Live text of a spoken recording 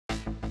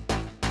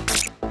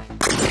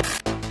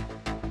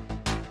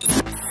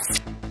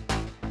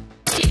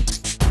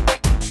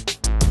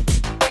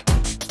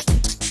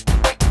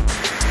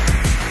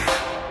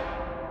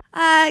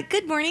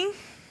Good morning,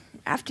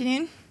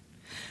 afternoon.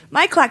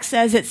 My clock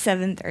says it's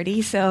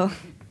 7:30, so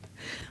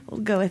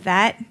we'll go with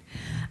that.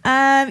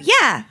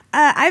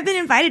 I've been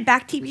invited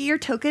back to be your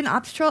token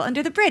ops troll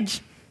under the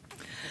bridge.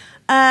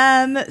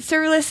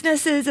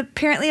 Serverlessness is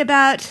apparently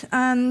about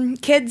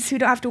kids who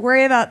don't have to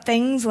worry about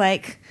things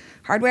like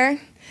hardware, and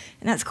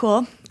that's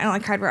cool. I don't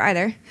like hardware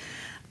either.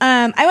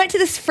 I went to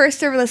this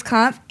first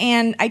Serverlessconf,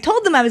 and I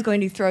told them I was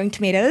going to be throwing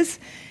tomatoes,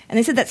 and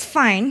they said that's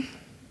fine.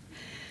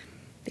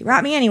 They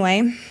brought me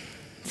anyway.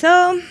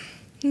 So,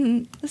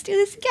 let's do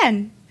this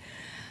again.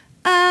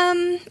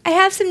 I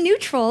have some new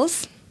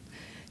trolls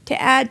to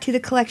add to the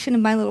collection of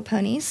My Little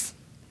Ponies.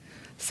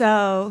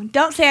 So,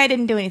 don't say I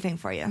didn't do anything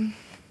for you.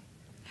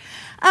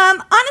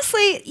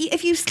 Honestly,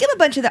 if you skim a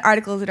bunch of the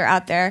articles that are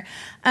out there,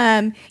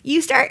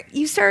 you start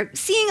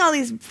seeing all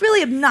these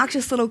really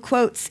obnoxious little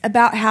quotes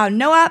about how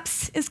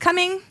NoOps is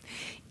coming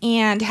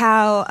and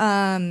how,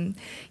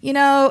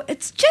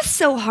 it's just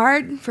so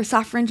hard for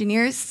software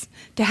engineers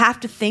to have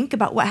to think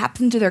about what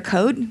happens to their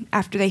code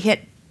after they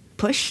hit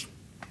push.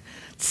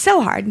 It's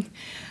so hard.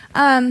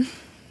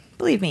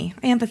 Believe me,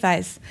 I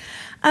empathize.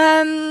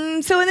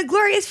 So in the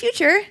glorious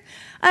future,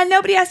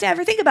 nobody has to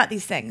ever think about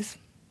these things.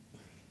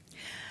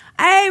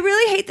 I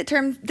really hate the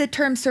term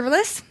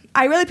serverless.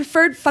 I really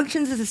preferred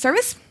functions as a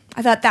service.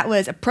 I thought that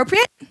was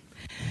appropriate.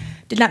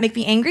 Did not make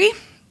me angry,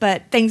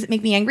 but things that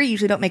make me angry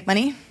usually don't make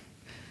money.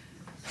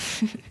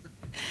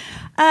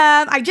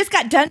 I just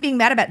got done being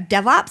mad about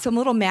DevOps, so I'm a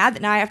little mad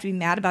that now I have to be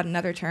mad about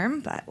another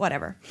term, but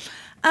whatever.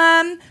 So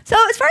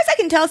as far as I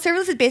can tell,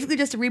 serverless is basically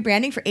just a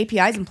rebranding for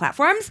APIs and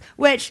platforms,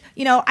 which,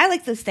 I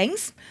like those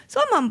things,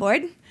 so I'm on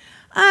board.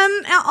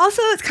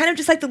 Also, it's kind of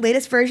just like the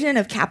latest version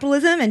of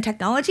capitalism and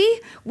technology,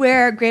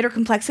 where greater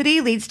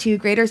complexity leads to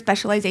greater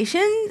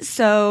specialization.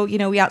 So, we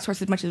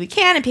outsource as much as we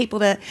can and pay people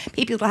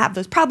to have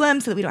those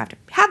problems so that we don't have to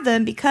have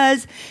them,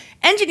 because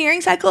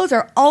engineering cycles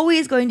are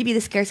always going to be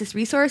the scarcest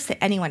resource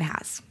that anyone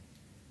has.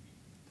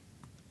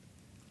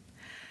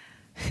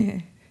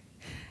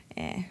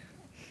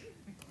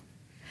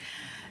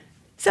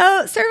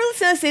 So,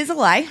 serverlessness is a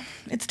lie.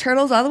 It's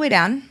turtles all the way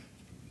down.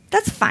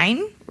 That's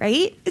fine,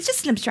 right? It's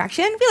just an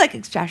abstraction. We like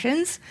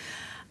abstractions.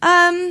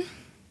 As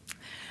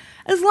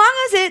long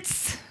as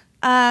it's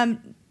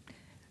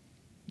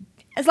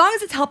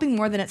helping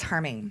more than it's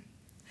harming.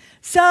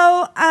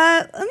 So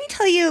let me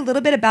tell you a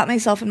little bit about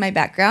myself and my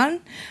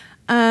background.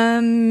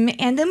 And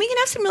then we can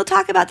have some real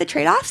talk about the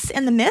trade-offs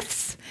and the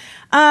myths.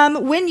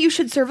 When you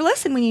should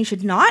serverless and when you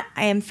should not.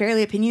 I am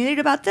fairly opinionated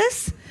about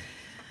this.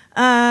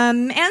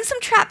 And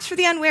some traps for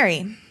the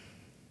unwary.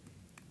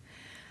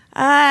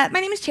 My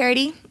name is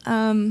Charity.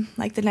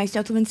 Like the nice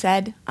gentleman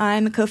said,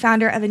 I'm a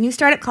co-founder of a new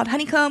startup called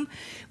Honeycomb,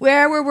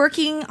 where we're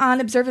working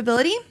on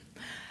observability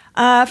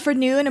for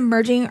new and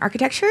emerging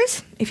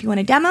architectures. If you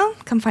want a demo,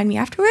 come find me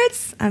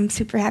afterwards. I'm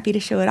super happy to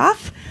show it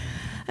off.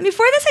 And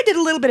before this, I did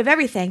a little bit of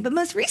everything, but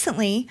most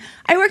recently,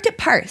 I worked at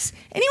Parse.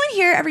 Anyone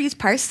here ever use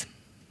Parse?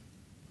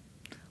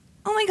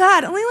 Oh my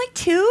God, only like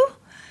 2?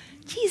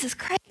 Jesus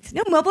Christ.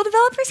 No mobile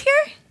developers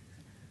here?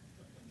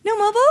 No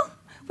mobile?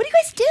 What do you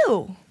guys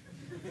do?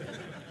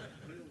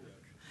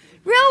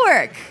 Real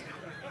work.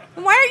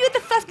 And why are you at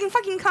the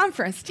fucking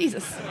conference?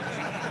 Jesus.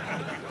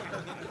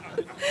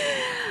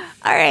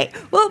 All right.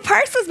 Well,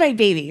 Parse was my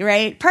baby,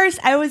 right? Parse,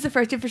 I was the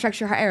first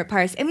infrastructure hire at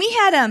Parse. And we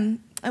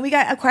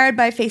got acquired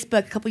by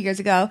Facebook a couple years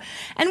ago.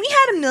 And we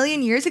had 1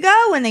 million years ago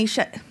when they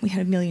we had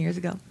 1 million years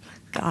ago.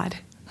 God,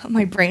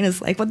 my brain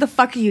is like, what the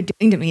fuck are you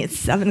doing to me? It's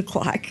 7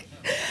 o'clock.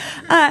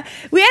 We had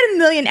 1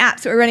 million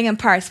apps that were running on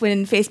Parse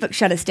when Facebook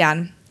shut us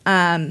down.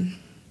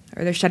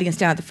 Or they're shutting us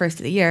down at the first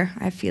of the year.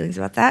 I have feelings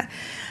about that.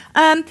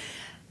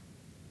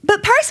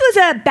 But Parse was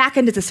a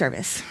backend as a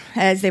service,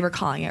 as they were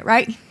calling it,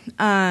 right?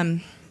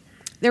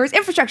 There was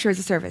infrastructure as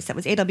a service, that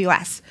was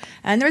AWS.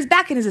 And there was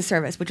backend as a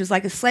service, which was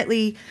like a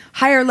slightly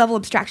higher level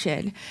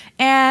abstraction.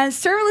 And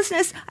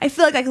serverlessness, I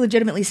feel like I can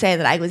legitimately say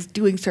that I was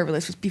doing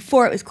serverless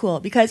before it was cool,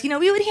 because we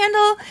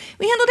handled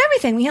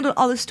everything. We handled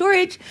all the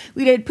storage.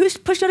 We did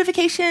push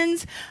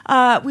notifications.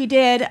 We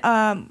did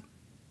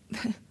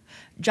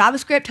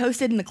JavaScript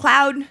hosted in the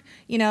cloud,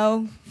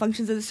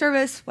 functions as a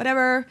service,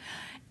 whatever.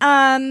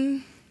 I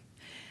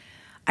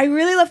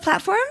really love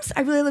platforms.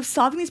 I really love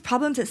solving these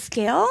problems at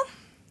scale.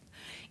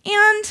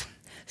 And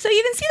so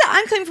you can see that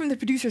I'm coming from the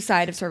producer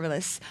side of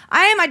serverless.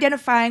 I am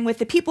identifying with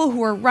the people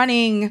who are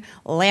running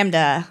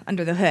Lambda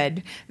under the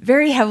hood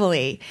very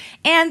heavily.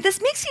 And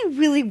this makes me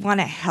really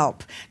want to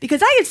help,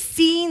 because I have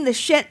seen the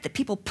shit that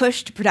people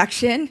push to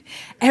production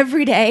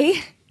every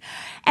day.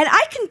 And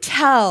I can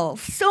tell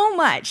so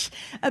much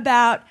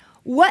about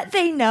what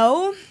they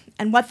know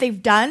and what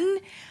they've done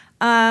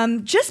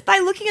just by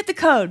looking at the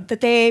code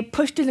that they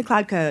pushed into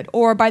Cloud Code,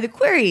 or by the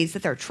queries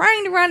that they're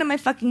trying to run in my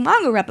fucking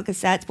Mongo replica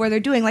sets, where they're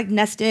doing like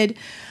nested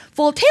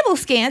full table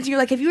scans. And you're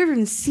like, have you ever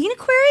even seen a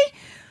query?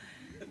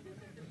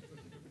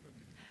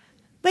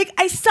 Like,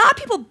 I saw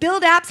people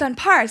build apps on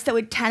Parse that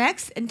would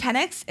 10x and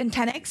 10x and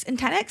 10x and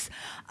 10x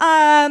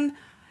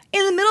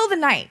in the middle of the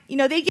night.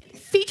 They get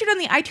featured on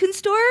the iTunes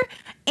store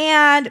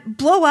and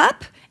blow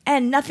up,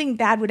 and nothing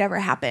bad would ever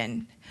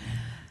happen.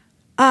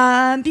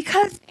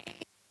 because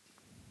they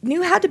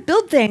knew how to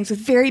build things with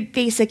very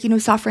basic,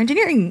 software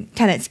engineering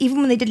tenets, even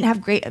when they didn't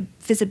have great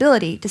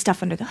visibility to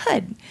stuff under the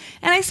hood.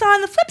 And I saw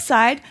on the flip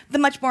side the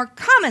much more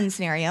common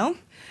scenario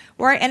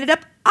where I ended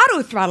up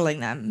auto-throttling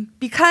them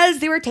because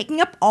they were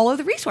taking up all of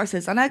the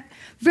resources on a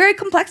very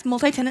complex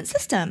multi-tenant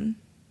system.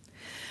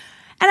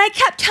 And I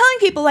kept telling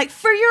people, like,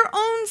 for your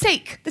own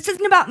sake, this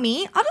isn't about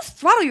me. I'll just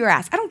throttle your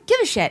ass. I don't give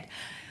a shit.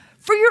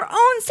 For your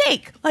own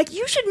sake, like,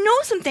 you should know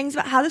some things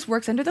about how this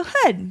works under the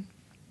hood.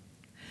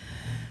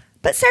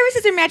 But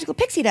services are magical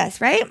pixie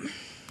dust, right?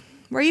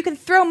 Where you can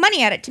throw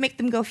money at it to make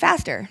them go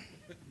faster.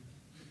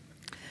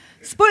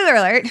 Spoiler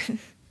alert,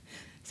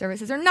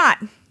 services are not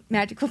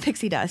magical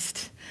pixie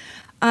dust.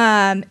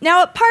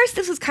 Now at Parse,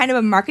 this was kind of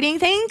a marketing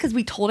thing because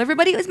we told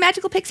everybody it was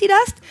magical pixie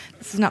dust.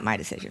 This is not my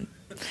decision.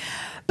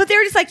 But they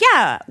were just like,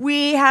 yeah,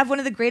 we have one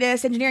of the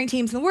greatest engineering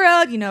teams in the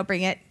world,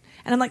 bring it.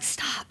 And I'm like,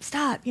 stop,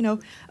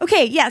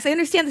 okay, yes, I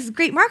understand this is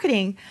great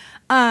marketing.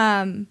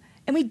 And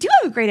we do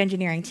have a great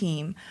engineering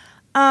team.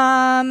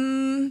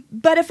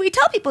 But if we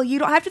tell people you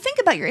don't have to think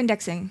about your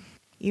indexing,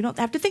 you don't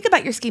have to think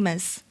about your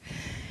schemas,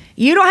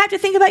 you don't have to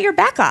think about your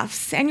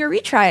backoffs and your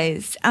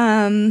retries,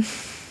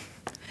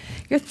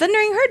 your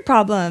thundering herd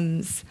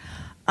problems.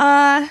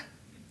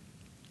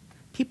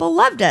 People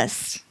loved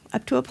us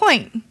up to a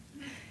point.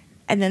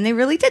 And then they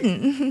really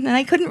didn't. And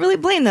I couldn't really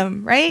blame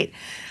them, right?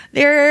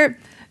 They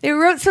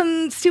wrote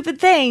some stupid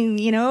thing,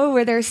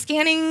 where they're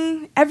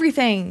scanning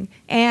everything.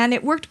 And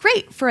it worked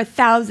great for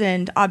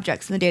 1,000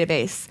 objects in the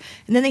database.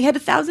 And then they had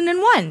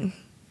 1,001.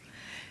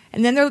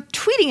 And then they're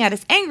tweeting at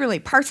us angrily,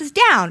 parse is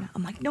down.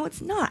 I'm like, no,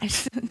 it's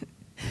not.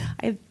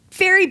 I have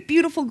very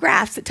beautiful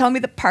graphs that tell me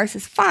that parse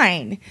is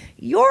fine.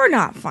 You're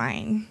not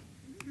fine.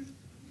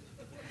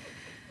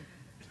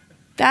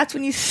 That's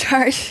when you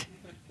start.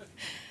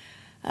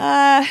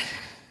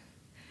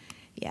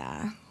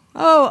 Yeah.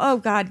 Oh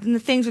God. And the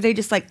things where they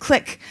just like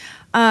click,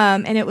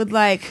 and it would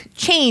like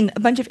chain a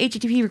bunch of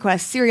HTTP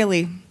requests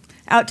serially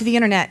out to the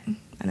internet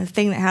on a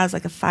thing that has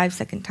like a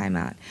 5-second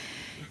timeout.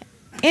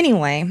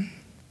 Anyway,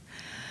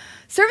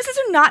 services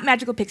are not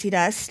magical pixie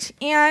dust,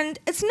 and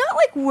it's not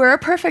like we're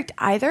perfect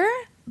either,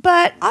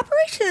 but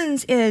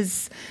operations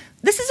is,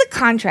 this is a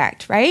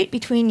contract, right,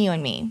 between you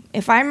and me.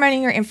 If I'm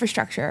running your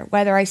infrastructure,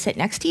 whether I sit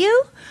next to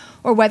you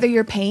or whether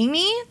you're paying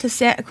me to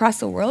sit across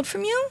the world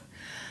from you,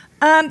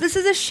 this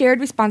is a shared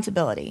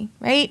responsibility,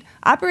 right?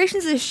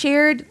 Operations is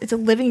shared, it's a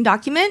living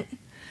document,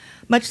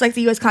 much like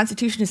the US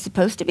Constitution is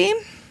supposed to be.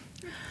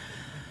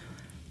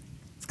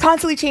 It's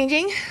constantly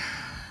changing.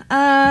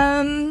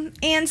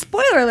 And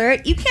spoiler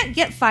alert, you can't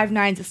get 5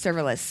 nines of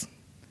serverless,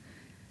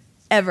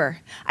 ever.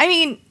 I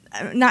mean,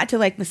 not to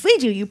like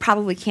mislead you, you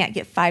probably can't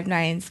get 5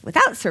 nines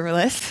without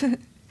serverless.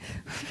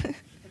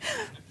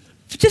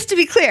 Just to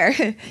be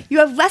clear, you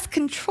have less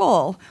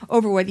control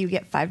over whether you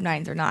get 5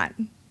 nines or not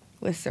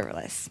with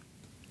serverless.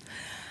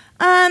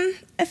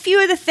 A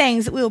few of the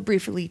things that we'll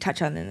briefly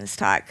touch on in this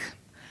talk.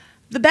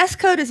 The best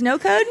code is no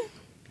code.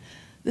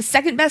 The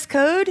second best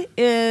code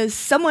is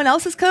someone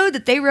else's code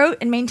that they wrote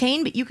and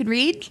maintained, but you could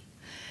read.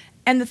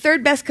 And the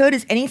third best code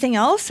is anything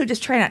else, so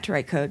just try not to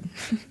write code.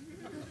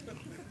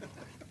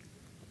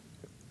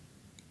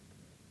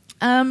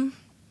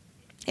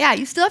 Yeah,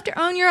 you still have to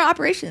own your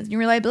operations and your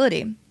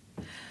reliability.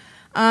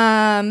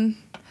 I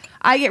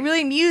get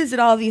really amused at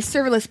all these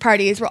serverless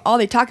parties where all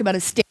they talk about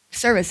is stateless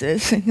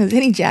services, because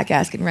any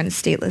jackass can run a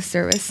stateless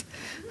service.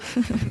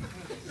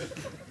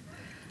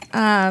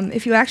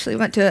 If you actually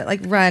want to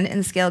like run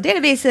and scale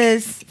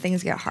databases,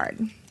 things get hard.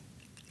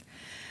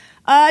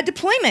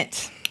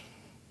 Deployment.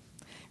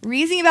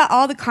 Reasoning about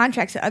all the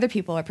contracts that other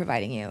people are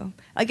providing you.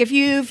 Like if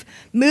you've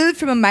moved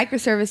from a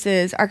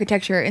microservices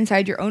architecture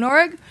inside your own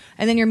org,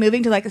 and then you're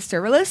moving to like a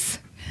serverless,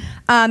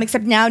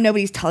 except now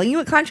nobody's telling you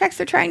what contracts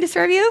they're trying to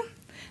serve you.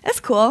 That's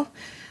cool.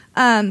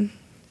 You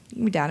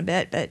can be down a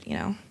bit, but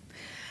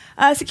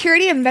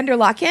security and vendor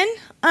lock-in.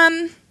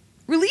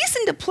 Release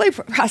and deploy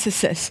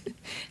processes.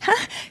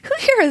 Who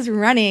here is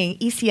running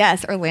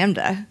ECS or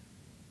Lambda?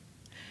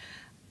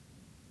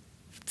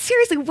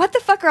 Seriously, what the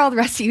fuck are all the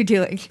rest of you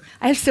doing?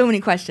 I have so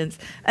many questions.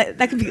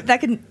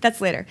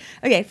 That's later.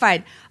 Okay,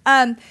 fine.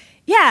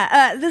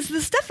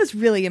 This stuff is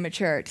really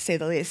immature, to say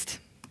the least.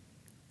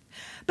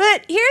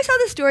 But here's how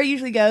the story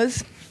usually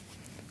goes.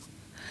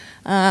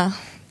 Tell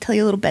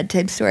you a little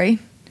bedtime story.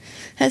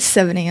 It's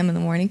 7 a.m. in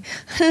the morning.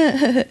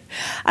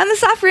 I'm a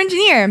software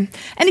engineer.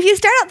 And if you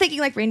start out thinking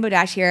like Rainbow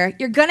Dash here,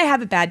 you're going to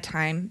have a bad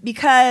time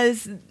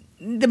because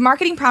the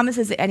marketing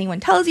promises that anyone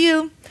tells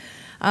you,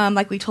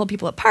 like we told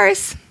people at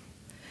Parse,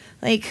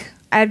 like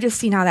I've just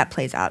seen how that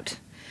plays out.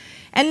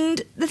 And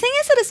the thing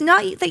is that it's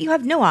not that you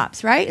have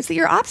NoOps, right? It's that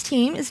your ops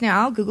team is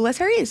now Google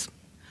SREs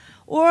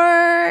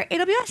or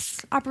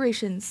AWS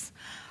operations.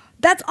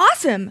 That's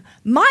awesome.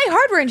 My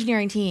hardware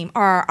engineering team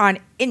are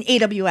in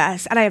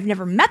AWS, and I have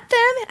never met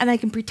them, and I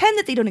can pretend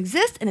that they don't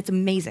exist, and it's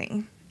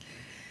amazing.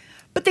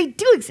 But they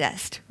do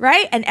exist,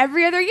 right? And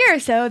every other year or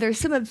so, there's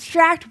some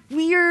abstract,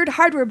 weird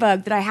hardware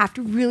bug that I have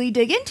to really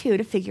dig into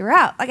to figure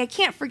out. Like, I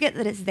can't forget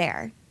that it's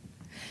there.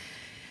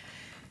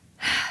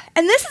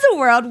 And this is a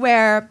world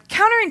where,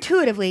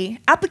 counterintuitively,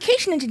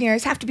 application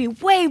engineers have to be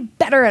way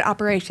better at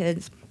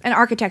operations and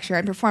architecture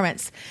and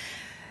performance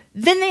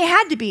than they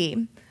had to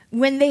be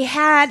when they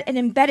had an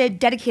embedded,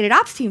 dedicated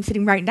ops team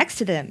sitting right next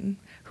to them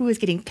who was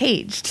getting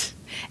paged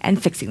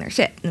and fixing their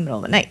shit in the middle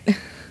of the night.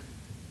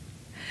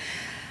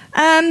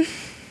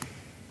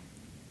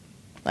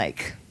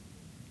 Like,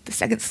 the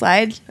second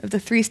slide of the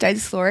 3-slide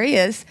story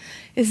is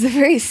the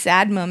very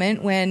sad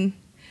moment when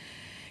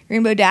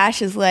Rainbow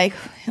Dash is like,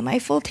 am I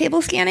full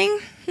table scanning?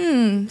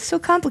 So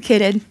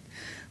complicated.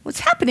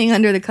 What's happening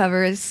under the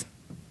covers?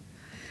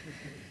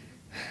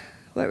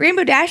 What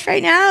Rainbow Dash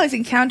right now is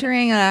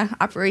encountering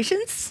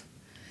operations,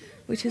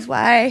 which is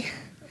why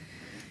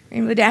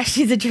Rainbow Dash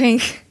needs a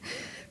drink.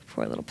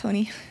 Poor little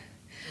pony.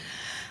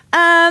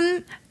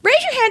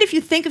 Raise your hand if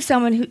you think of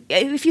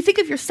if you think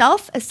of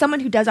yourself as someone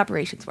who does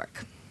operations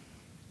work.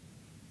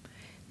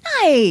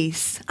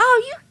 Nice.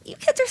 Oh, you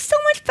kids are so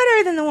much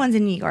better than the ones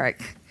in New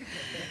York.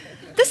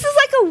 This is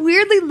like a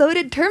weirdly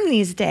loaded term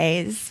these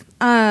days.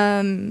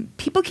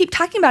 People keep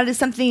talking about it as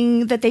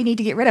something that they need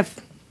to get rid of.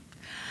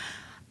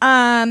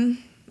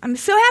 I'm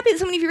so happy that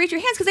so many of you raised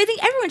your hands because I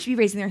think everyone should be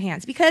raising their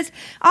hands because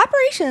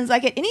operations,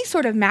 like at any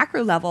sort of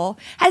macro level,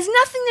 has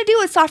nothing to do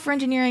with software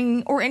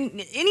engineering or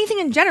anything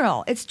in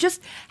general. It's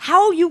just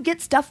how you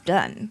get stuff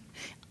done.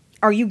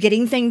 Are you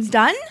getting things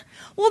done?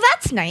 Well,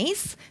 that's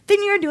nice.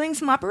 Then you're doing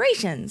some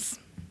operations.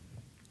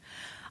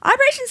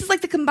 Operations is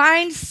like the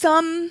combined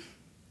sum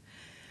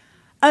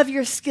of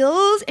your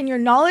skills and your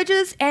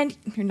knowledges and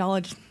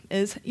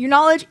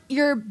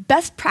your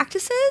best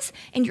practices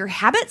and your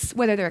habits,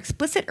 whether they're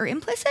explicit or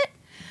implicit,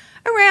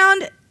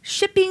 around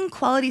shipping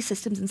quality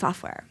systems and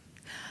software.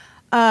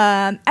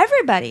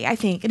 Everybody, I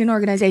think, in an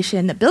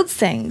organization that builds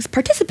things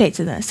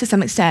participates in this to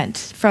some extent,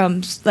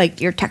 from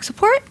like your tech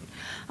support,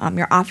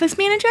 your office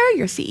manager,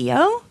 your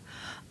CEO.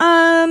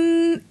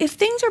 If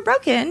things are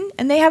broken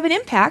and they have an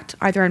impact,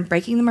 either on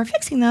breaking them or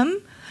fixing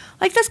them,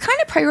 like that's kind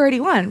of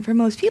priority one for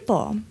most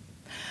people.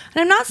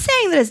 And I'm not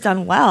saying that it's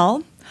done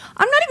well.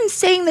 I'm not even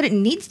saying that it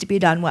needs to be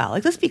done well.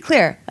 Like, let's be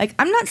clear. Like,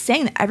 I'm not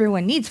saying that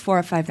everyone needs 4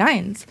 or 5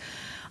 nines.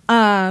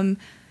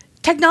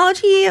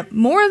 Technology,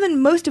 more than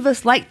most of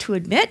us like to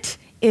admit,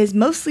 is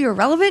mostly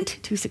irrelevant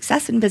to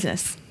success in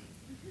business.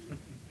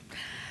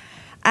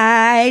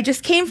 I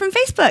just came from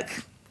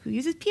Facebook, who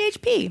uses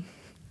PHP.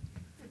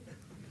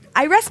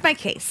 I rest my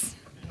case.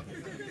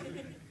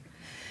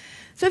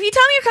 So if you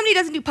tell me your company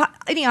doesn't do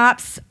any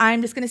ops,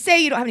 I'm just going to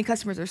say you don't have any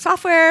customers or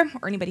software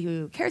or anybody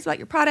who cares about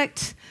your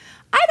product.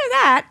 Either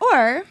that,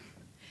 or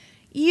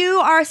you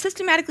are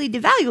systematically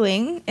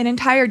devaluing an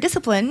entire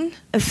discipline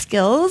of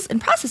skills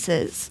and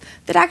processes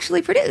that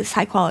actually produce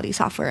high-quality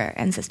software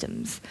and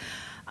systems.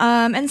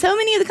 And so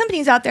many of the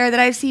companies out there that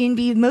I've seen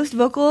be most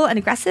vocal and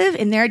aggressive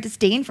in their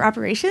disdain for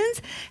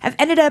operations have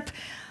ended up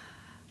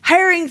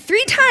hiring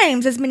 3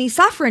 times as many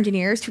software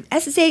engineers to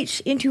SSH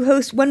into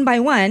host one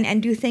by one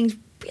and do things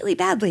really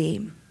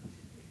badly,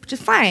 which is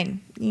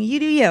fine. You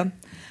do you.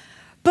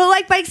 But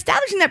like by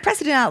establishing that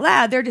precedent out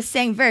loud, they're just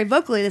saying very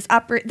vocally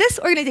this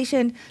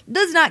organization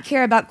does not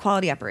care about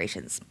quality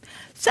operations.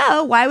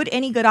 So why would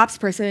any good ops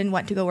person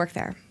want to go work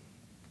there?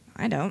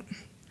 I don't.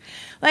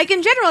 Like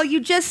in general,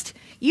 you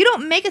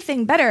don't make a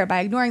thing better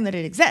by ignoring that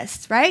it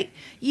exists, right?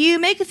 You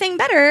make a thing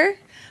better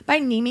by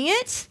naming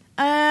it,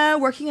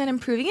 working on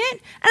improving it.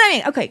 And I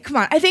mean, okay, come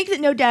on. I think that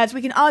no devs,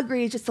 we can all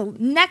agree is just the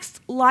next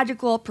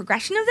logical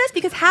progression of this,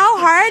 because how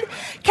hard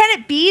can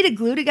it be to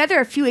glue together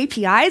a few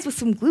APIs with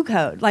some glue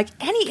code? Like,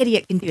 any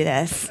idiot can do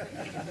this.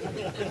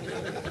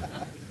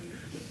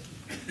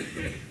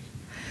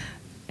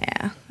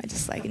 Yeah, I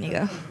just like an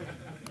ego.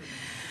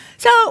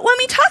 So when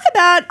we talk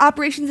about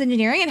operations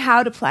engineering and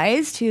how it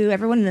applies to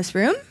everyone in this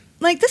room,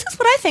 like this is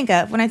what I think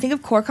of when I think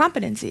of core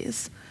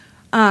competencies.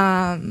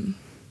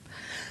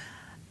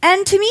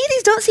 And to me,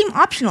 these don't seem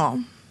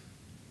optional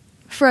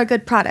for a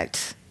good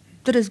product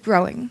that is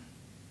growing.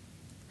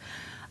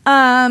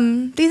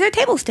 These are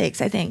table stakes,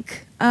 I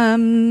think.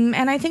 And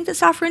I think that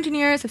software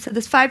engineers, I've said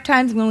this 5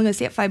 times, I'm only going to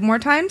say it 5 more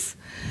times.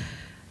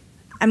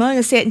 I'm only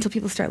going to say it until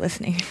people start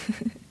listening.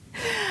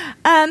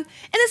 And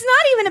it's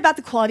not even about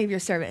the quality of your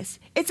service.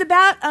 It's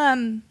about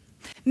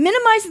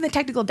minimizing the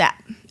technical debt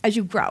as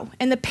you grow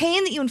and the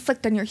pain that you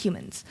inflict on your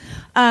humans,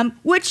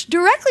 which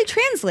directly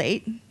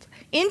translate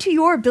into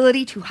your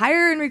ability to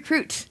hire and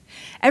recruit.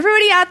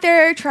 Everybody out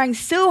there trying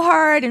so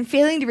hard and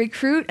failing to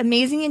recruit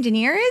amazing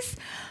engineers,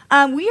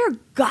 we are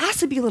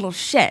gossipy little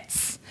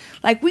shits.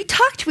 Like, we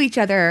talk to each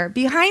other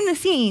behind the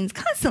scenes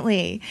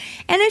constantly.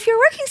 And if you're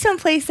working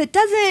someplace that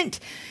doesn't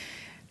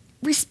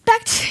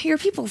respect your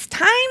people's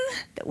time,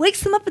 that wakes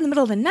them up in the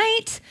middle of the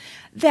night,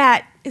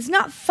 that is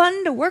not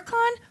fun to work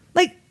on,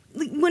 like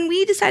when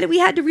we decided we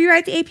had to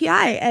rewrite the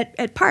API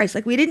at Parse,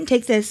 like we didn't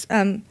take this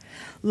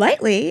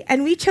lightly,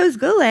 and we chose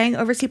Golang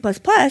over C++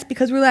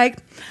 because we're like,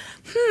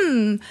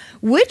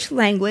 which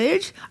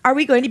language are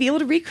we going to be able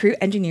to recruit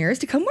engineers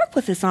to come work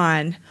with us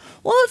on?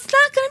 Well, it's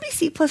not going to be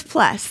C++.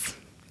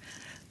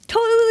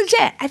 Totally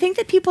legit. I think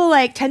that people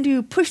like tend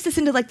to push this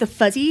into like the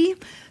fuzzy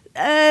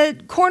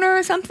corner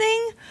or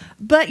something,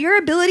 but your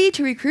ability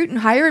to recruit and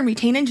hire and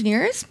retain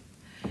engineers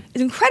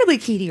is incredibly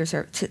key to your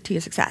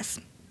success.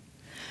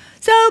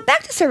 So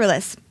back to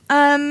serverless.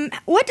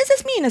 What does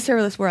this mean in a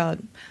serverless world?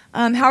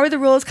 How are the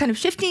roles kind of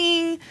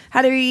shifting?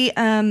 How do we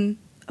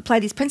apply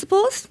these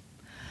principles?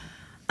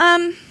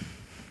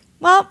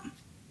 Well,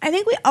 I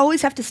think we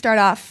always have to start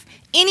off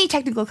any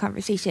technical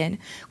conversation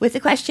with the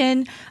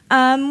question,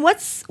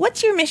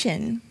 what's your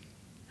mission?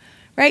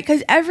 Right?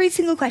 Because every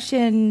single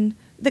question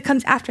that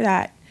comes after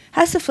that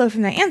has to flow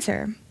from that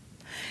answer.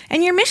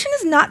 And your mission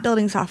is not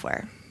building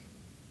software,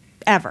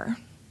 ever.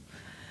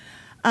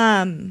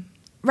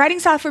 Writing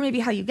software may be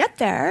how you get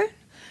there,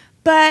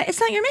 but it's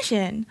not your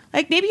mission.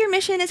 Like maybe your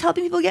mission is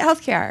helping people get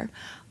healthcare,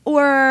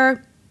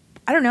 or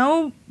I don't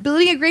know,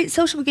 building a great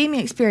social gaming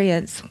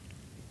experience,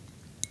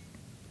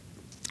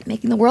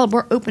 making the world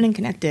more open and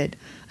connected,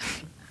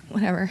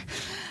 whatever.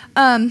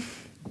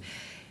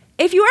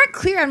 If you aren't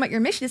clear on what your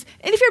mission is,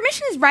 and if your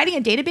mission is writing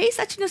a database,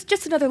 that's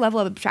just another level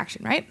of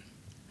abstraction, right?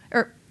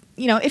 Or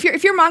if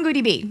you're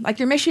MongoDB, like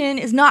your mission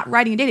is not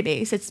writing a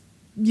database, it's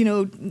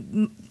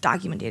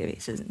document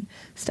databases and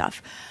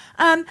stuff.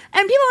 And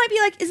people might be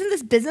like, isn't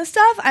this business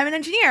stuff? I'm an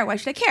engineer. Why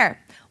should I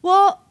care?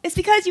 Well, it's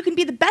because you can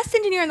be the best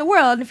engineer in the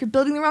world, and if you're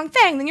building the wrong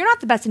thing, then you're not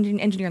the best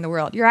engineer in the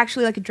world. You're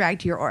actually like a drag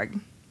to your org.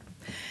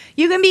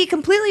 You can be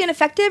completely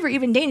ineffective or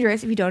even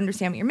dangerous if you don't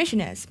understand what your mission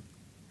is.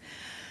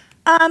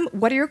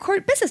 What are your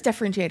core business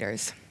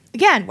differentiators?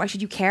 Again, why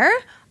should you care?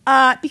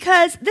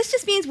 Because this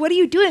just means what are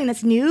you doing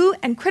that's new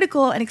and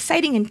critical and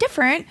exciting and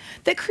different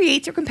that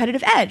creates your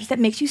competitive edge, that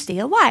makes you stay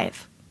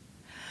alive.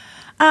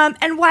 And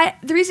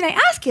the reason I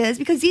ask is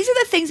because these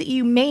are the things that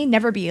you may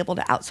never be able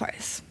to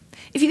outsource.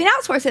 If you can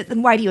outsource it,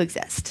 then why do you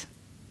exist?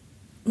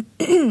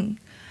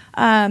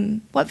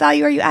 What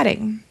value are you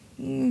adding?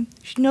 You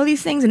should know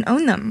these things and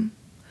own them.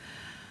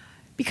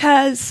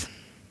 Because,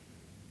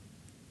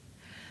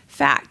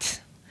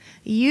 fact,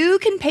 you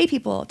can pay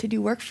people to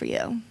do work for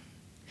you.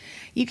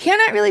 You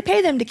cannot really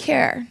pay them to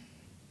care.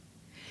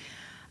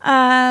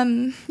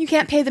 You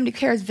can't pay them to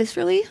care as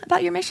viscerally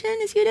about your mission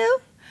as you do.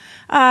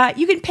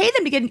 You can pay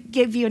them to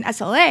give you an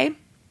SLA.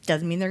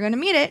 Doesn't mean they're going to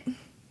meet it.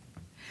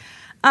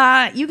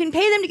 You can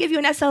pay them to give you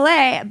an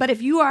SLA, but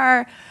if you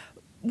are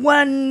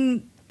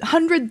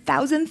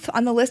 100,000th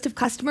on the list of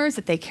customers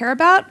that they care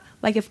about,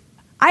 like if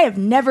I have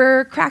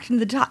never cracked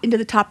into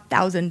the top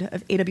 1,000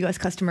 of AWS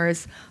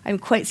customers, I'm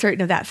quite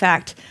certain of that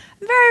fact.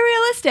 I'm very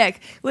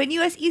realistic. When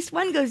US East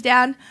 1 goes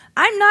down,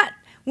 I'm not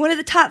one of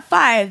the top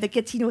 5 that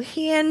gets,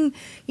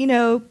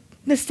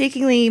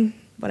 mistakenly,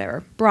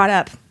 brought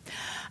up.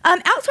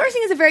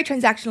 Outsourcing is a very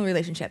transactional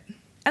relationship.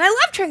 And I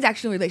love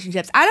transactional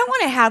relationships. I don't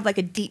want to have like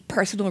a deep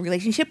personal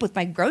relationship with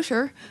my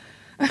grocer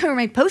or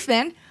my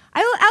postman.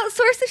 I will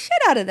outsource the shit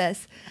out of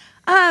this.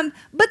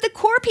 But the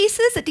core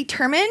pieces that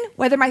determine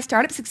whether my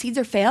startup succeeds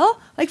or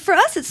fail, like for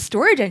us, it's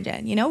storage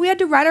engine. We had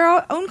to write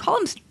our own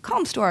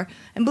column store.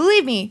 And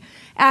believe me,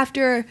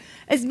 after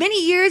as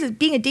many years of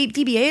being a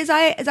DBA as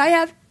I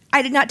have,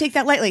 I did not take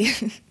that lightly.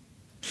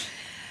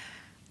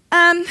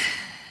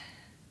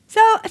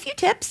 So a few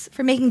tips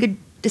for making good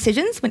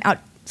decisions when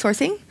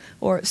outsourcing,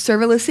 or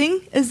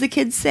serverlessing, as the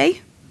kids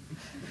say.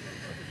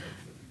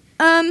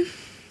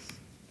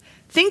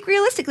 Think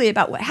realistically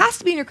about what has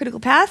to be in your critical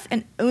path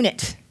and own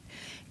it.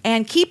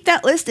 And keep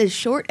that list as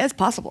short as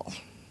possible.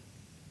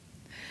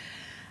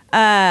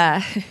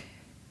 If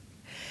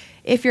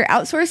you're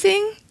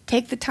outsourcing,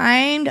 take the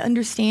time to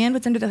understand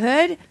what's under the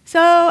hood.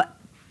 So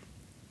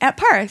at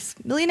Parse,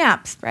 million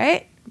apps,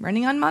 right?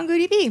 Running on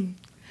MongoDB.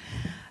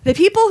 The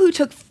people who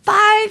took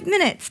 5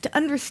 minutes to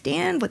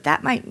understand what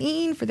that might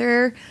mean for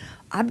their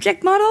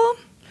object model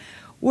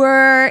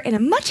were in a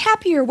much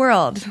happier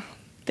world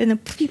than the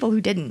people who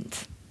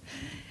didn't.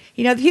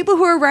 The people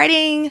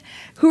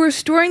who were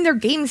storing their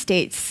game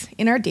states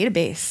in our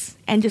database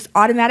and just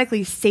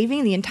automatically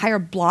saving the entire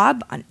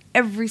blob on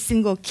every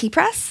single key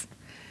press,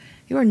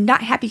 they were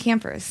not happy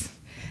campers.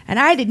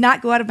 And I did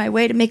not go out of my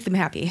way to make them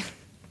happy.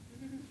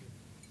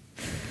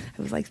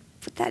 I was like,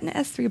 put that in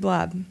an S3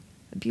 blob.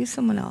 Abuse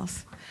someone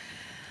else.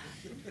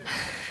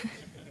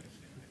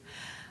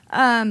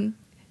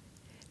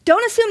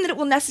 Don't assume that it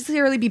will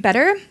necessarily be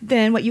better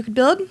than what you could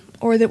build,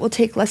 or that it will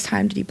take less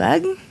time to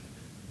debug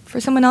for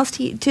someone else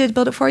to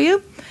build it for you.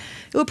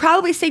 It will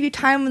probably save you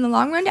time in the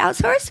long run to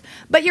outsource,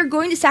 but you're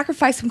going to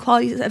sacrifice some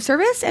qualities of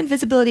service and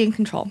visibility and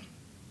control.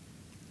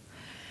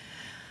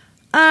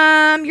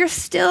 You're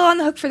still on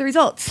the hook for the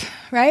results,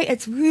 right?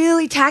 It's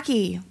really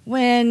tacky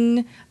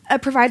when a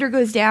provider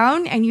goes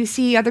down and you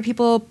see other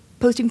people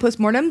posting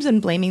postmortems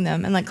and blaming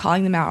them and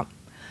calling them out.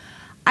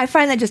 I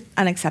find that just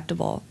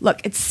unacceptable.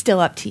 Look, it's still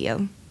up to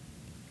you.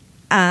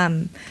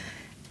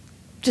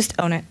 Just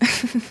own it.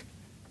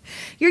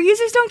 Your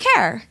users don't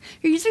care.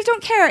 Your users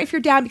don't care if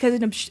you're down because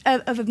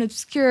of an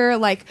obscure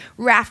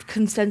Raft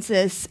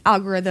consensus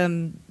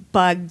algorithm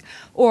bug,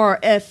 or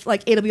if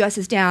AWS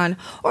is down,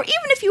 or even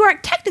if you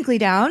aren't technically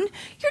down,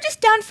 you're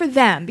just down for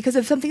them because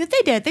of something that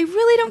they did. They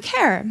really don't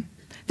care.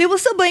 They will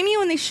still blame you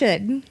when they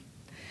should.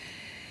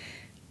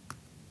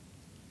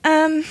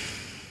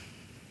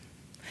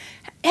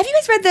 Have you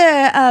guys read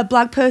the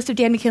blog post of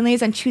Dan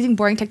McKinley's on choosing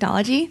boring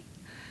technology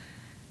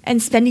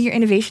and spending your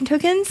innovation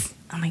tokens?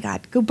 Oh my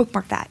God, go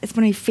bookmark that. It's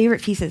one of my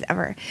favorite pieces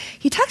ever.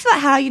 He talks about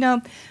how,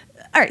 all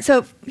right,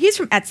 so he's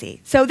from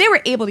Etsy. So they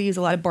were able to use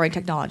a lot of boring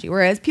technology,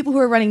 whereas people who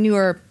are running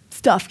newer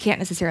stuff can't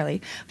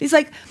necessarily. But he's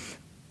like,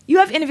 you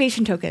have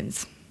innovation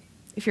tokens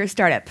if you're a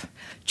startup.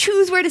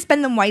 Choose where to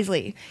spend them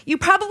wisely. You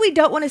probably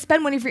don't want to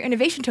spend one of your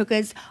innovation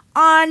tokens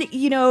on,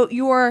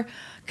 your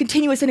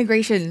continuous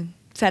integration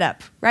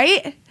setup,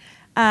 right?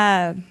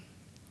 A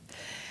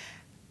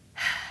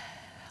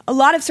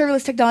lot of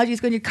serverless technology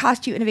is going to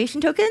cost you innovation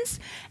tokens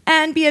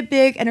and be a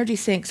big energy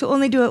sink, so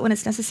only do it when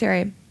it's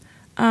necessary.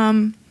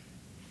 You're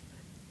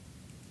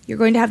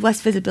going to have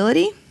less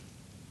visibility.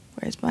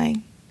 Where's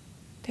my...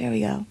 There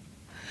we go.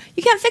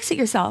 You can't fix it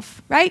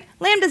yourself, right?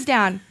 Lambda's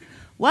down.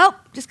 Well,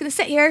 just going to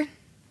sit here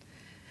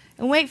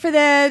and wait for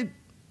the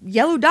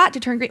yellow dot to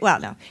turn green. Well,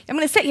 no. I'm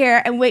going to sit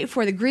here and wait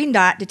for the green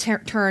dot to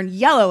turn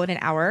yellow in an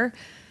hour.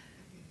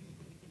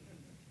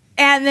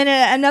 And then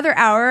another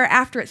hour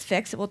after it's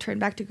fixed, it will turn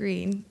back to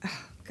green.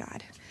 Oh,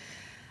 God.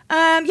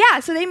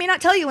 Yeah, so they may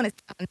not tell you when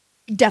it's done.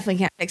 You definitely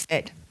can't fix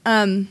it.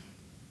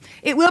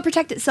 It will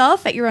protect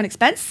itself at your own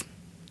expense.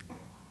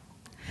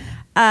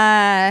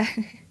 The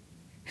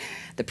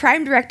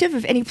prime directive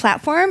of any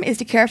platform is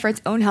to care for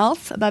its own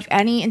health above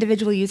any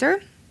individual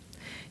user.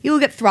 You will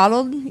get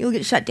throttled. You will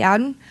get shut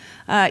down.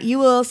 You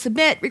will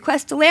submit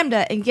requests to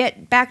Lambda and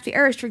get back the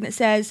error string that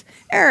says,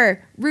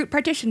 error, root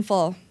partition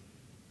full.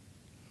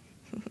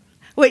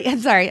 Wait, I'm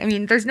sorry. I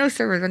mean, there's no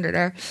servers under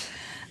there.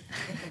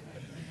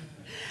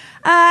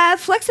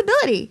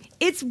 Flexibility.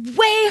 It's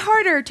way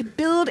harder to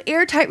build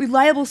airtight,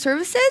 reliable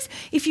services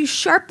if you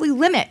sharply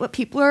limit what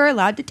people are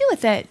allowed to do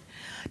with it.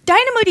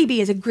 DynamoDB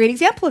is a great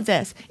example of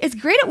this. It's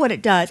great at what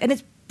it does, and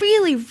it's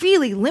really,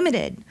 really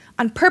limited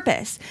on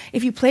purpose.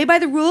 If you play by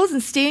the rules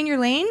and stay in your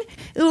lane,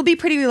 it will be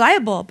pretty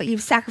reliable, but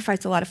you've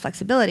sacrificed a lot of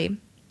flexibility.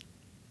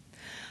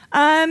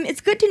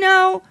 It's good to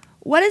know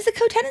what is the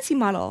co-tenancy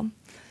model.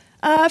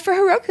 For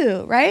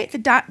Heroku, right? The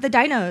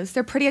dynos,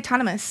 they're pretty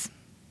autonomous.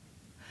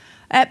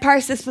 At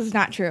Parse, this was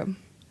not true.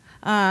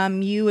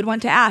 You would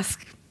want to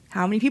ask,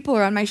 how many people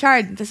are on my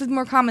shard? This is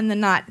more common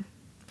than not.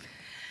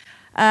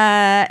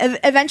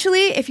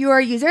 Eventually, if you are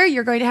a user,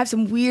 you're going to have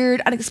some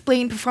weird,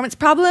 unexplained performance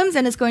problems,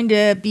 and it's going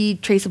to be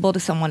traceable to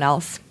someone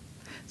else.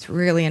 It's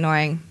really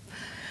annoying.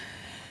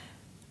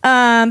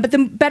 But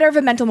the better of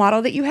a mental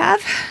model that you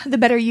have, the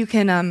better you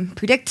can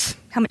predict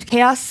how much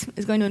chaos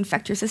is going to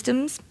infect your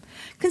systems.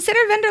 Consider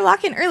vendor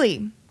lock-in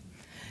early.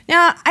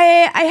 Now,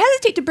 I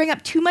hesitate to bring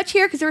up too much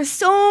here because there are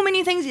so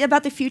many things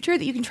about the future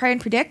that you can try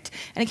and predict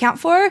and account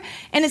for,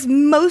 and it's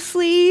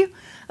mostly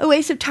a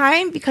waste of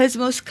time because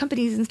most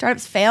companies and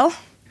startups fail,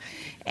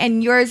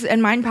 and yours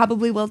and mine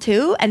probably will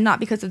too, and not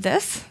because of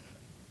this.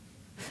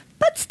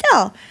 But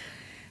still,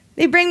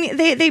 they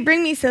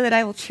bring me so that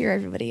I will cheer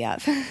everybody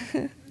up.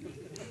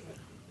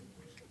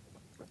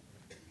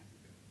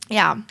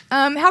 Yeah.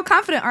 How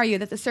confident are you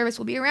that the service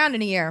will be around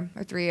in a year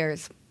or 3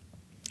 years?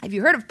 Have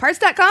you heard of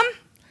parse.com?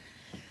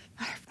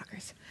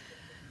 Motherfuckers.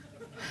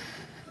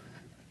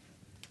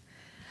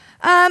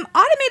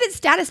 Automated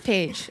status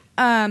page.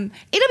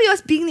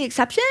 AWS being the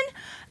exception,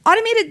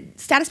 automated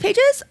status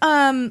pages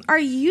are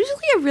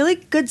usually a really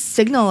good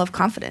signal of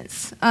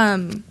confidence.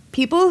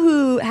 People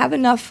who have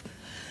enough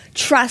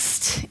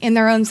trust in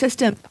their own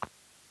system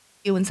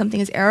when something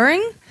is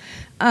erroring,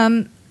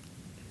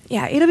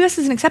 yeah, AWS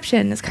is an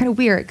exception. It's kind of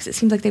weird because it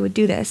seems like they would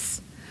do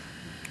this.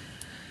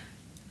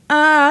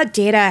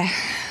 Data.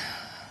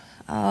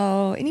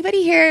 Oh,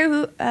 anybody here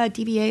who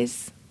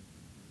DBAs?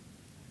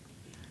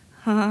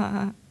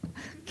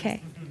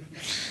 Okay.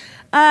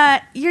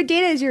 Your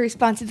data is your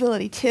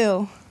responsibility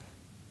too.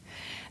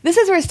 This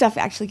is where stuff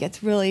actually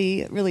gets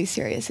really, really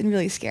serious and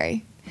really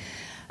scary.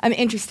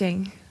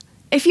 Interesting.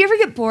 If you ever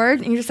get bored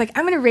and you're just like,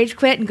 I'm going to rage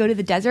quit and go to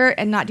the desert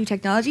and not do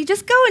technology,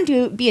 just go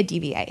and be a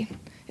DBA.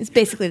 It's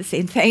basically the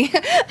same thing.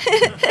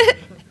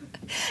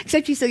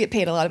 Except you still get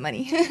paid a lot of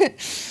money.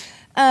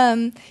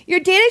 Your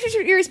data is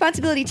your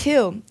responsibility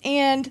too.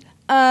 And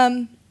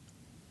I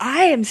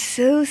am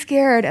so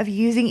scared of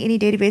using any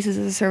databases as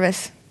a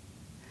service.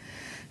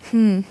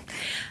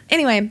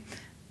 Anyway,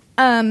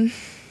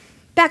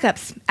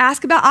 backups.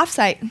 Ask about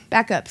offsite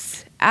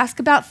backups. Ask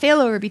about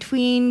failover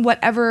between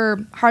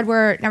whatever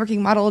hardware networking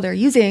model they're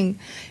using,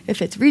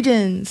 if it's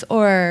regions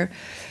or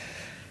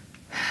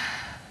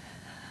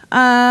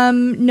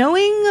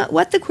knowing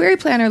what the query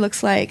planner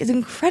looks like is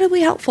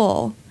incredibly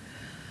helpful.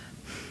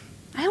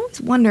 I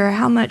always wonder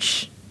how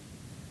much,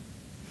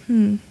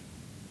 yeah,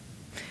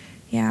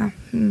 I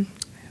feel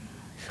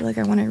like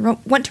I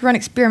want to run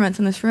experiments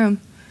in this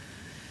room.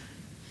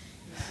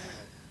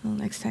 Well,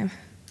 next time.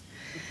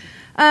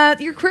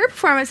 Your query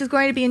performance is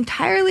going to be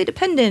entirely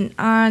dependent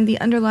on the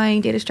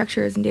underlying data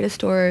structures and data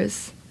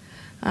stores.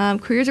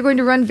 Queries are going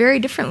to run very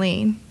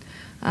differently.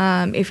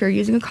 If you're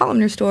using a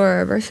columnar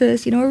store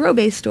versus, a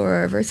row-based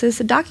store versus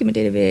a document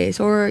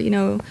database or,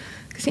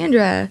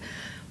 Cassandra.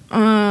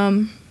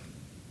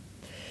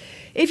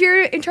 If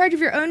you're in charge of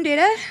your own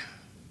data,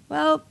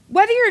 Well,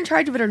 whether you're in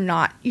charge of it or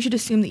not, you should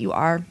assume that you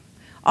are.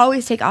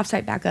 Always take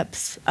offsite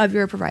backups of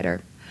your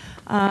provider.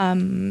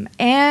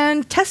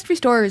 And test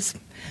restores,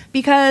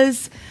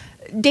 because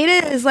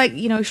data is like,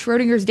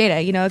 Schrodinger's data.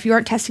 If you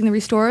aren't testing the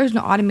restores in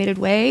an automated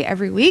way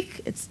every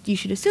week, you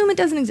should assume it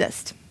doesn't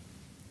exist.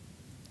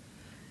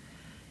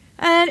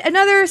 And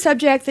another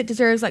subject that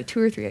deserves like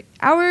 2 or 3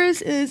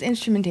 hours is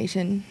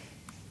instrumentation.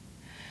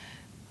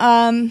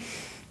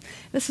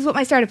 This is what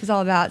my startup is all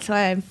about, so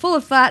I'm full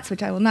of thoughts,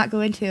 which I will not go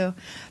into.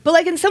 But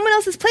like in someone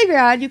else's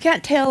playground, you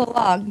can't tail a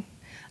log.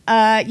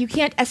 You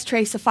can't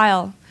strace a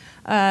file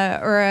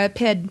or a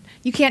PID.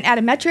 You can't add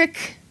a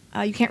metric.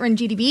 You can't run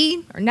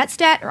GDB or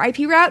netstat or IP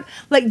route.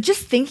 Like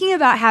just thinking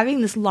about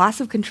having this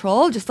loss of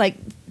control just like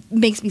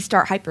makes me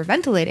start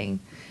hyperventilating.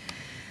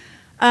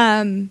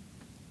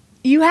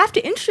 You have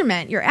to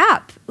instrument your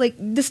app. Like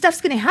this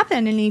stuff's going to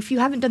happen, and if you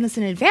haven't done this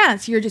in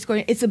advance, you're just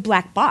going, it's a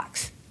black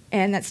box,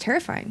 and that's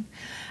terrifying.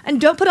 And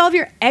don't put all of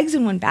your eggs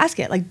in one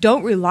basket. Like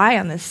don't rely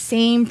on the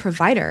same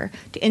provider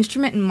to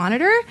instrument and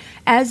monitor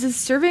as is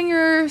serving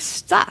your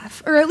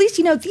stuff. Or at least,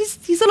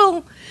 these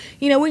little,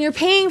 when you're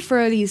paying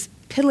for these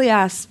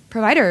piddly-ass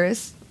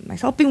providers,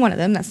 myself being one of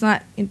them, that's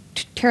not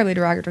terribly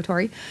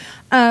derogatory,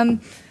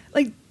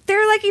 like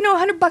they're like,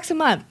 $100 a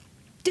month.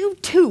 Do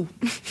 2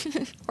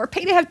 or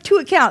pay to have 2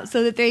 accounts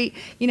so that they,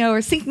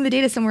 are syncing the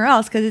data somewhere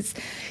else, because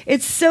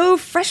it's so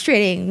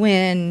frustrating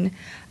when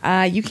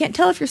you can't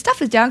tell if your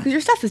stuff is down because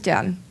your stuff is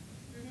down.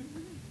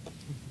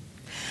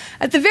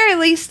 At the very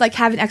least, like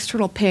have an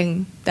external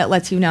ping that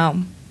lets you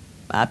know.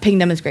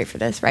 Pingdom is great for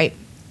this, right?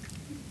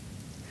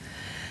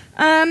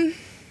 Yeah,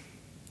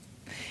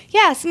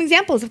 some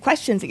examples of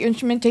questions that your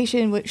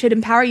instrumentation should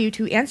empower you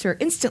to answer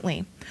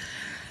instantly.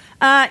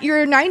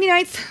 Your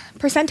 99th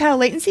percentile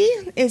latency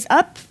is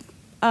up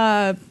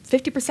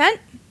 50%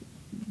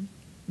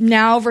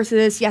 now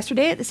versus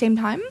yesterday at the same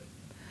time.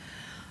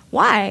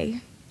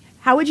 Why?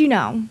 How would you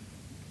know?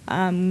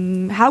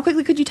 How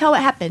quickly could you tell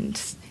what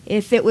happened?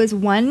 If it was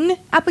one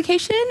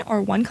application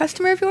or one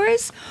customer of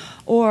yours,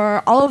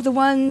 or all of the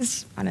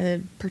ones on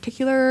a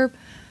particular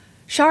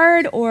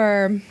shard,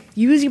 or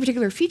using a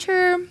particular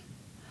feature.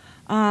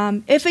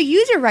 If a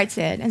user writes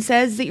in and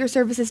says that your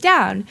service is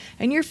down,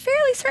 and you're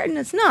fairly certain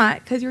it's not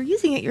because you're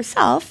using it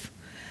yourself,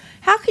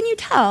 how can you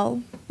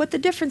tell what the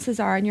differences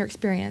are in your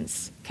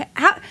experience?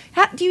 How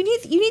do you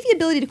need the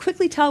ability to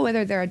quickly tell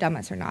whether they're a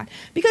dumbass or not?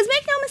 Because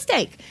make no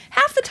mistake,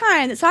 half the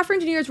time that software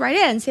engineers write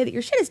in and say that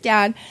your shit is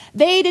down,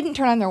 they didn't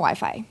turn on their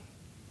Wi-Fi.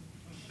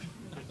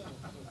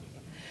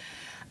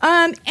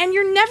 And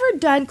you're never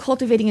done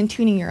cultivating and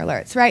tuning your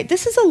alerts, right?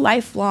 This is a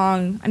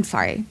lifelong, I'm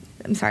sorry,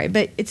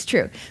 but it's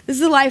true. This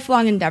is a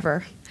lifelong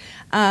endeavor.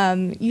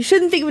 You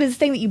shouldn't think of it as a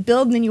thing that you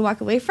build and then you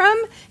walk away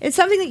from. It's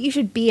something that you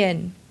should be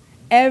in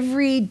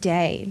every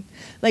day.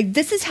 Like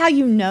this is how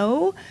you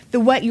know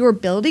that what you're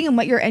building and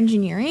what you're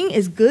engineering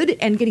is good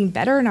and getting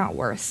better, not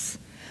worse.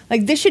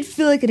 Like this should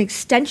feel like an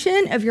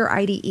extension of your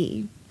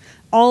IDE,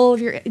 all of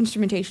your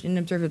instrumentation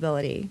and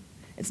observability.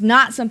 It's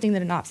not something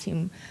that an ops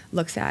team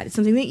looks at. It's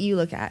something that you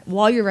look at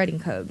while you're writing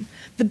code.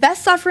 The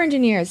best software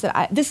engineers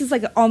this is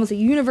like almost a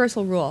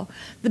universal rule.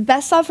 The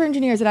best software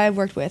engineers that I've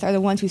worked with are the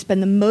ones who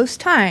spend the most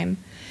time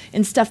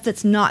in stuff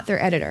that's not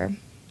their editor.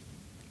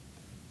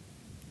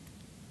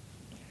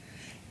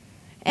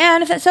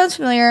 And if that sounds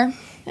familiar,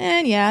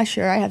 and yeah,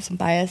 sure, I have some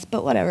bias,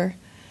 but whatever.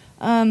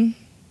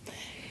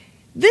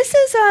 This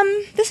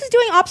is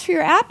doing ops for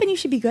your app, and you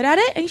should be good at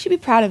it, and you should be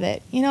proud of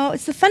it.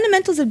 It's the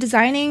fundamentals of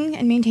designing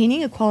and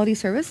maintaining a quality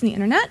service on the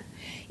internet,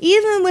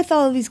 even with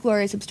all of these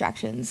glorious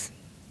abstractions.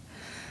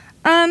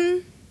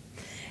 And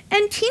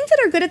teams that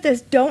are good at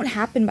this don't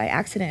happen by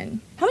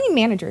accident. How many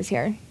managers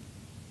here?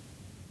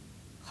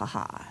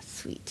 Haha,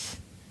 sweet.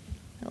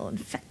 It'll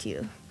infect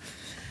you.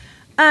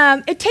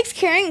 It takes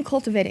caring and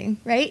cultivating,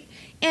 right?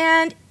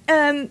 And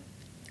I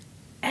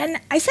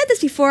said this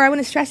before, I want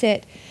to stress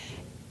it.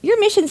 Your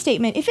mission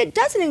statement, if it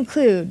doesn't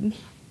include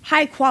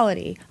high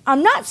quality,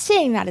 I'm not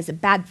saying that is a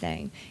bad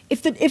thing.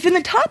 If in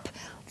the top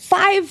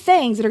 5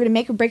 things that are going to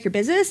make or break your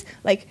business,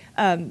 like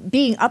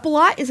being up a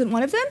lot isn't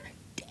one of them,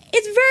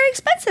 it's very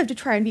expensive to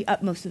try and be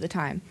up most of the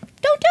time.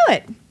 Don't do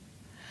it.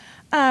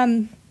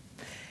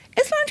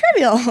 It's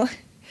non-trivial.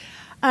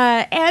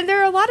 And there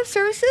are a lot of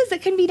services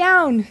that can be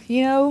down,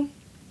 1%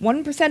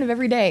 of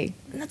every day,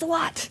 and that's a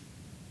lot.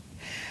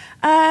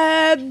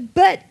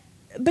 But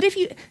if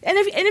you're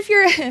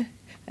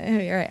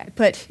all right,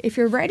 but if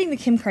you're writing the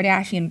Kim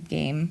Kardashian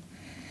game,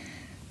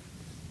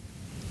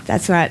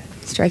 that's not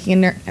striking a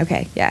nerve.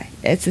 Okay, yeah,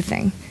 it's a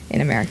thing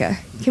in America.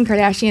 Kim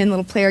Kardashian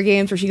little player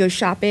games where she goes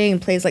shopping and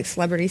plays like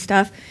celebrity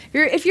stuff.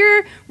 If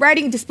you're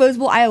writing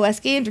disposable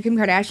iOS games or Kim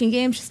Kardashian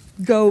games, just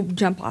go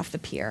jump off the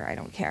pier. I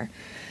don't care,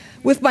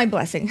 with my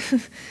blessing.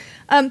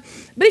 But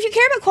if you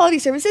care about quality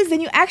services,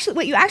 then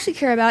what you actually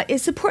care about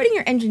is supporting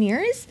your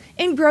engineers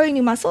in growing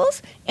new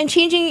muscles and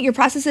changing your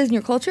processes and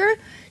your culture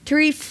to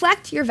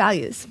reflect your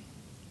values.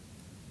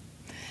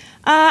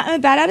 I'm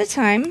about out of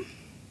time.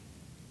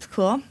 It's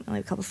cool. I only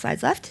have a couple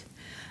slides left.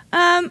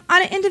 On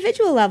an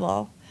individual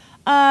level,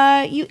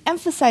 You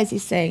emphasize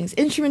these things,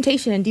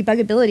 instrumentation and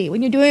debuggability.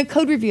 When you're doing a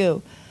code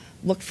review,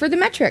 look for the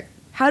metric.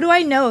 How do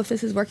I know if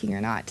this is working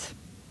or not?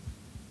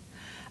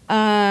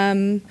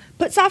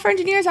 Put software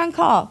engineers on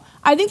call.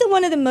 I think that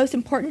one of the most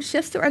important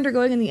shifts that we're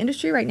undergoing in the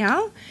industry right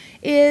now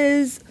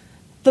is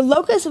the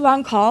locus of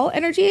on-call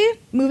energy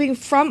moving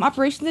from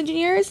operations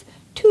engineers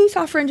to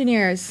software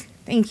engineers,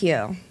 thank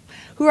you,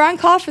 who are on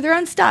call for their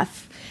own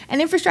stuff.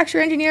 And infrastructure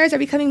engineers are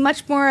becoming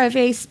much more of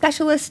a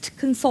specialist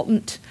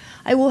consultant.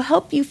 I will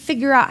help you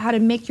figure out how to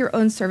make your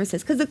own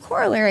services. Because the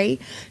corollary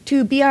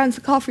to be on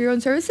call for your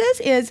own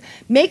services is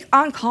make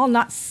on-call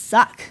not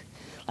suck.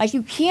 Like,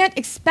 you can't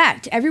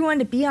expect everyone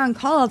to be on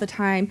call all the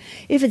time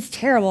if it's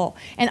terrible.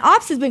 And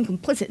ops has been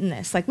complicit in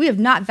this. Like, we have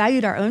not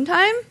valued our own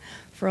time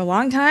for a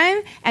long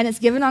time, and it's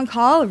given on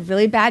call a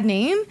really bad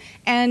name.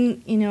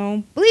 And, you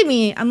know, believe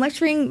me, I'm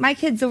lecturing my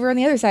kids over on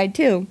the other side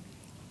too.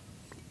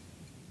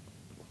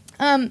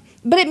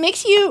 But it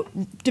makes you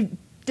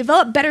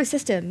develop better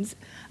systems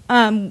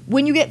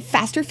when you get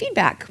faster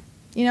feedback.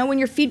 You know, when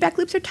your feedback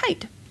loops are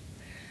tight.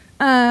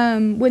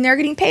 When they're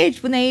getting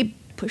paged, when they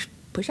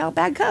push out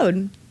bad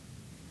code.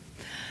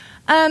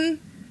 On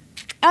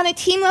a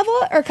team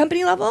level or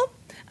company level,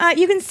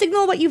 you can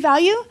signal what you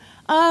value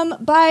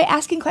by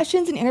asking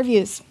questions in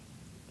interviews.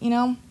 You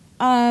know,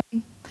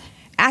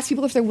 ask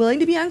people if they're willing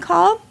to be on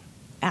call.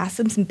 Ask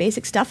them some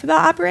basic stuff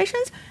about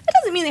operations. It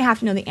doesn't mean they have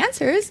to know the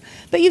answers,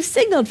 but you've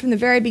signaled from the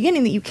very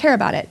beginning that you care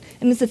about it,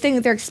 and it's the thing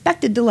that they're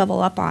expected to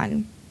level up on.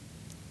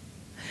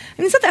 I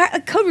mean, it's not that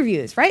like code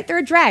reviews, right? They're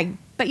a drag,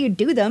 but you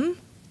do them.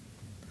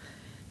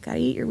 Gotta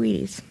eat your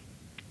Wheaties.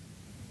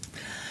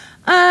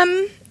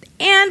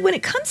 And when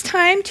it comes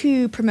time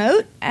to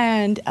promote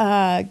and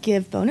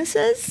give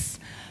bonuses,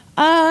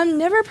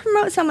 never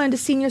promote someone to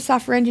senior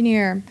software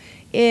engineer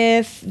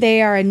if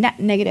they are a net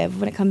negative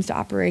when it comes to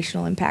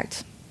operational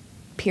impact,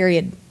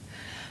 period.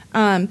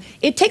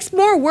 It takes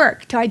more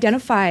work to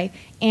identify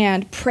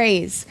and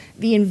praise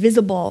the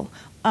invisible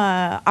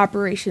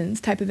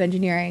operations type of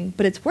engineering,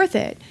 but it's worth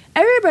it.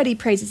 Everybody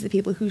praises the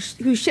people who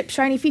ship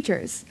shiny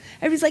features.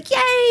 Everybody's like,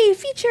 yay,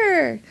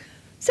 feature,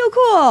 so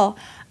cool.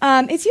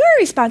 It's your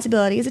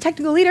responsibility as a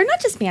technical leader,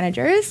 not just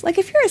managers. Like,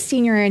 if you're a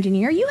senior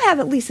engineer, you have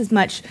at least as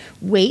much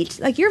weight.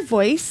 Like, your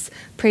voice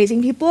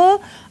praising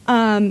people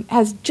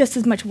has just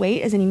as much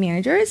weight as any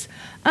managers.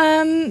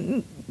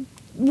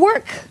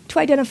 Work to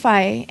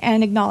identify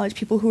and acknowledge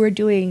people who are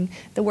doing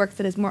the work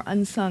that is more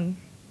unsung.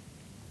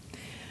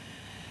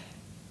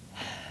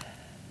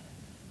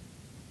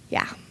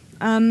 Yeah.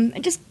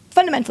 And just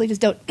fundamentally, just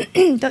don't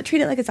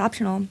treat it like it's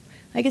optional.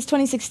 Like, it's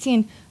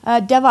 2016.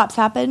 DevOps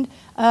happened.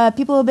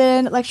 People have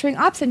been lecturing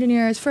ops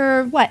engineers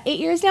for, what, 8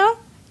 years now?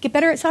 Get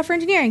better at software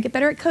engineering. Get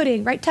better at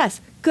coding. Write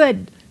tests.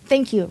 Good.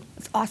 Thank you.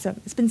 It's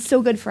awesome. It's been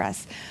so good for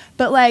us.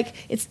 But, like,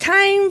 it's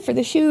time for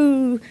the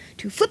shoe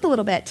to flip a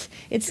little bit.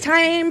 It's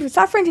time for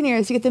software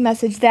engineers to get the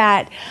message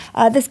that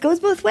this goes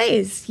both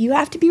ways. You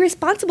have to be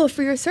responsible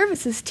for your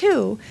services,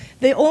 too.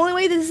 The only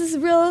way this is a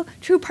real,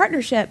 true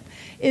partnership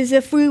is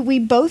if we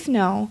both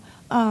know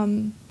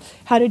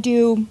how to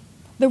do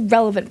the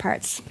relevant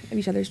parts of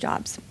each other's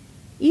jobs.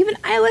 Even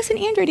iOS and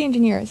Android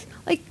engineers.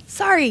 Like,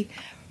 sorry,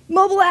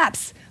 mobile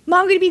apps,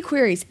 MongoDB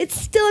queries. It's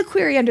still a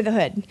query under the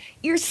hood.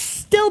 You're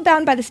still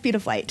bound by the speed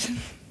of light.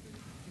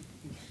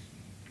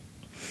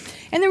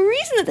 And the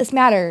reason that this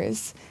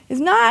matters is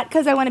not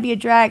because I want to be a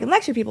drag and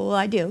lecture people. Well,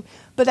 I do,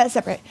 but that's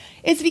separate.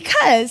 It's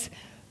because,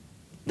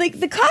 like,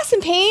 the cost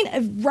and pain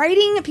of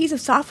writing a piece of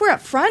software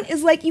up front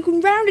is like you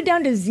can round it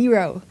down to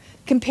 0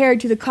 compared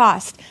to the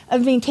cost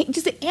of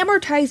just the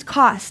amortized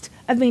cost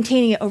of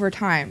maintaining it over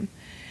time.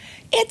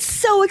 It's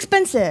so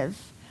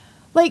expensive.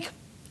 Like,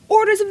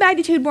 orders of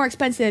magnitude more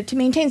expensive to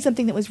maintain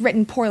something that was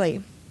written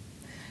poorly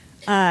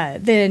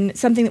than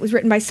something that was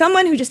written by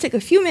someone who just took a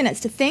few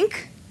minutes to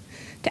think,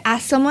 to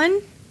ask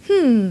someone,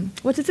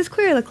 what does this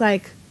query look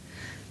like?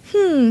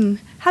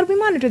 How do we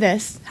monitor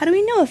this? How do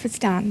we know if it's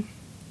done?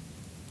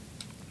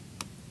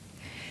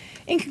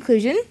 In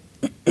conclusion,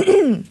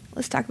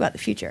 let's talk about the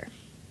future.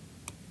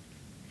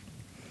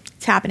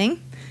 It's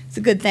happening. It's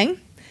a good thing.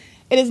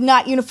 It is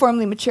not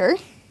uniformly mature.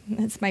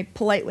 That's my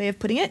polite way of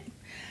putting it.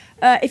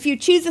 If you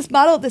choose this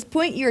model at this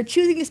point, you are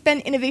choosing to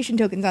spend innovation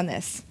tokens on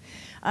this.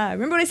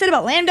 Remember what I said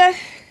about Lambda?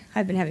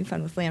 I've been having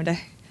fun with Lambda.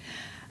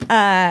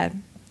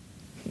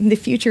 The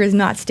future is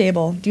not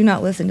stable. Do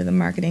not listen to the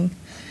marketing.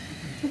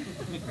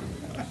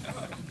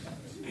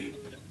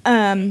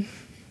 And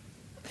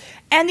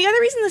the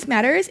other reason this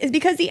matters is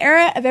because the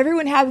era of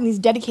everyone having these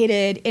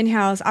dedicated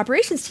in-house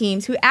operations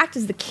teams who act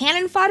as the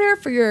cannon fodder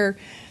for your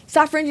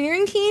software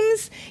engineering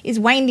teams is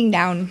winding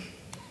down.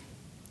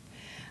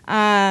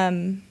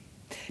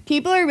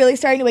 People are really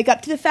starting to wake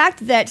up to the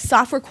fact that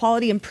software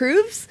quality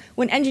improves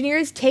when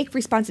engineers take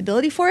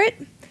responsibility for it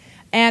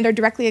and are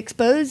directly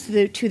exposed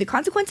to the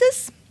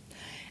consequences.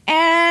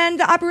 And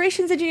the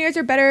operations engineers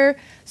are better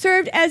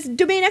served as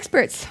domain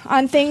experts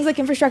on things like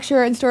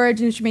infrastructure and storage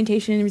and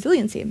instrumentation and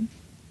resiliency.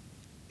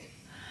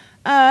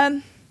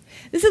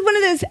 This is one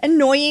of those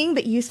annoying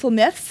but useful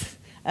myths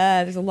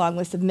There's a long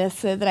list of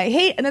myths that I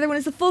hate. Another one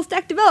is the full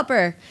stack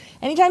developer.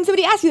 Anytime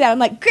somebody asks you that, I'm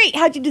like, great,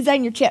 how'd you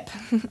design your chip?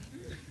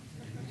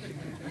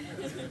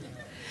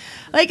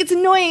 Like, it's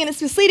annoying and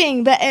it's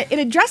misleading, but it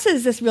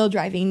addresses this real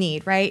driving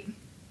need, right?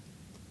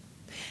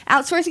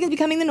 Outsourcing is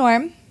becoming the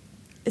norm.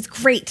 It's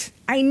great.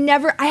 I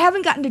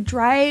haven't gotten to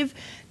drive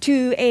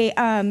to a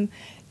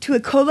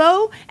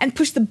colo and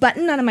push the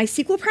button on a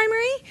MySQL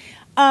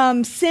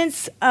primary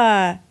since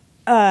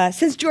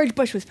George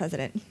Bush was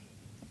president.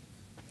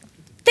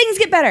 Things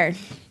get better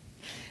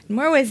in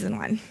more ways than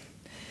one.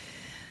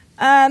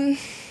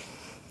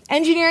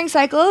 Engineering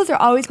cycles are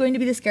always going to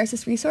be the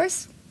scarcest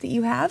resource that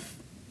you have,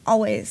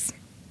 always.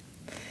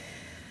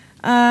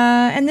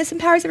 And this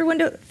empowers everyone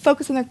to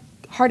focus on their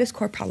hardest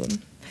core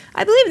problem.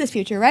 I believe in this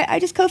future, right? I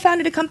just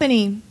co-founded a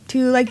company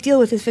to like deal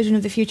with this vision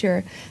of the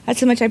future. That's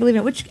how much I believe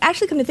in it, which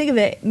actually, come to think of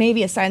it, may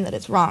be a sign that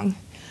it's wrong.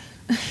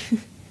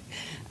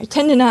 I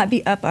tend to not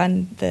be up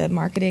on the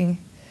marketing,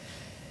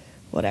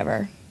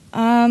 whatever.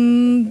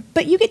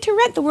 But you get to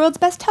rent the world's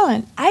best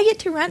talent. I get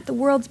to rent the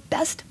world's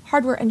best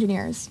hardware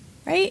engineers,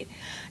 right?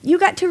 You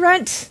got to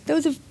rent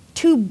those of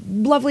two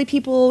lovely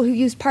people who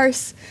use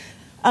Parse.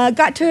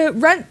 Got to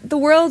rent the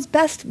world's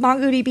best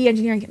MongoDB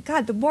engineering.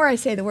 God, the more I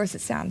say, the worse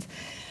it sounds.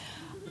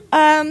 All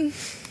I'm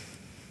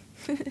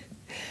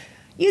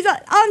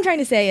trying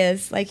to say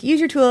is, like, use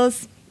your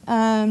tools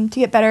to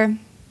get better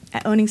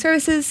at owning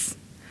services,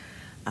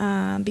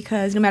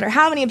 because no matter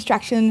how many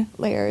abstraction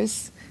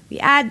layers we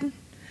add,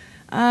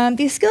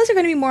 these skills are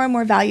going to be more and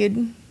more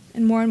valued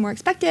and more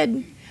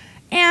expected,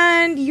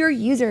 and your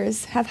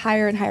users have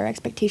higher and higher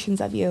expectations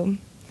of you.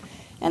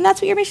 And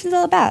that's what your mission's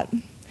all about.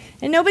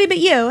 And nobody but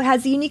you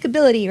has the unique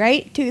ability,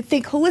 right, to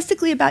think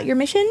holistically about your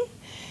mission.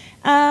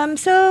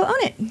 So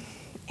own it.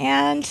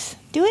 And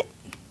do it,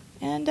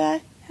 and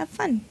have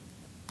fun.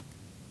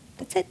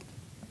 That's it.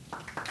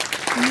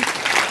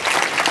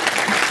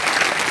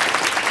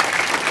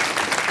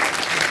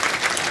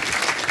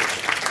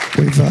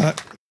 We've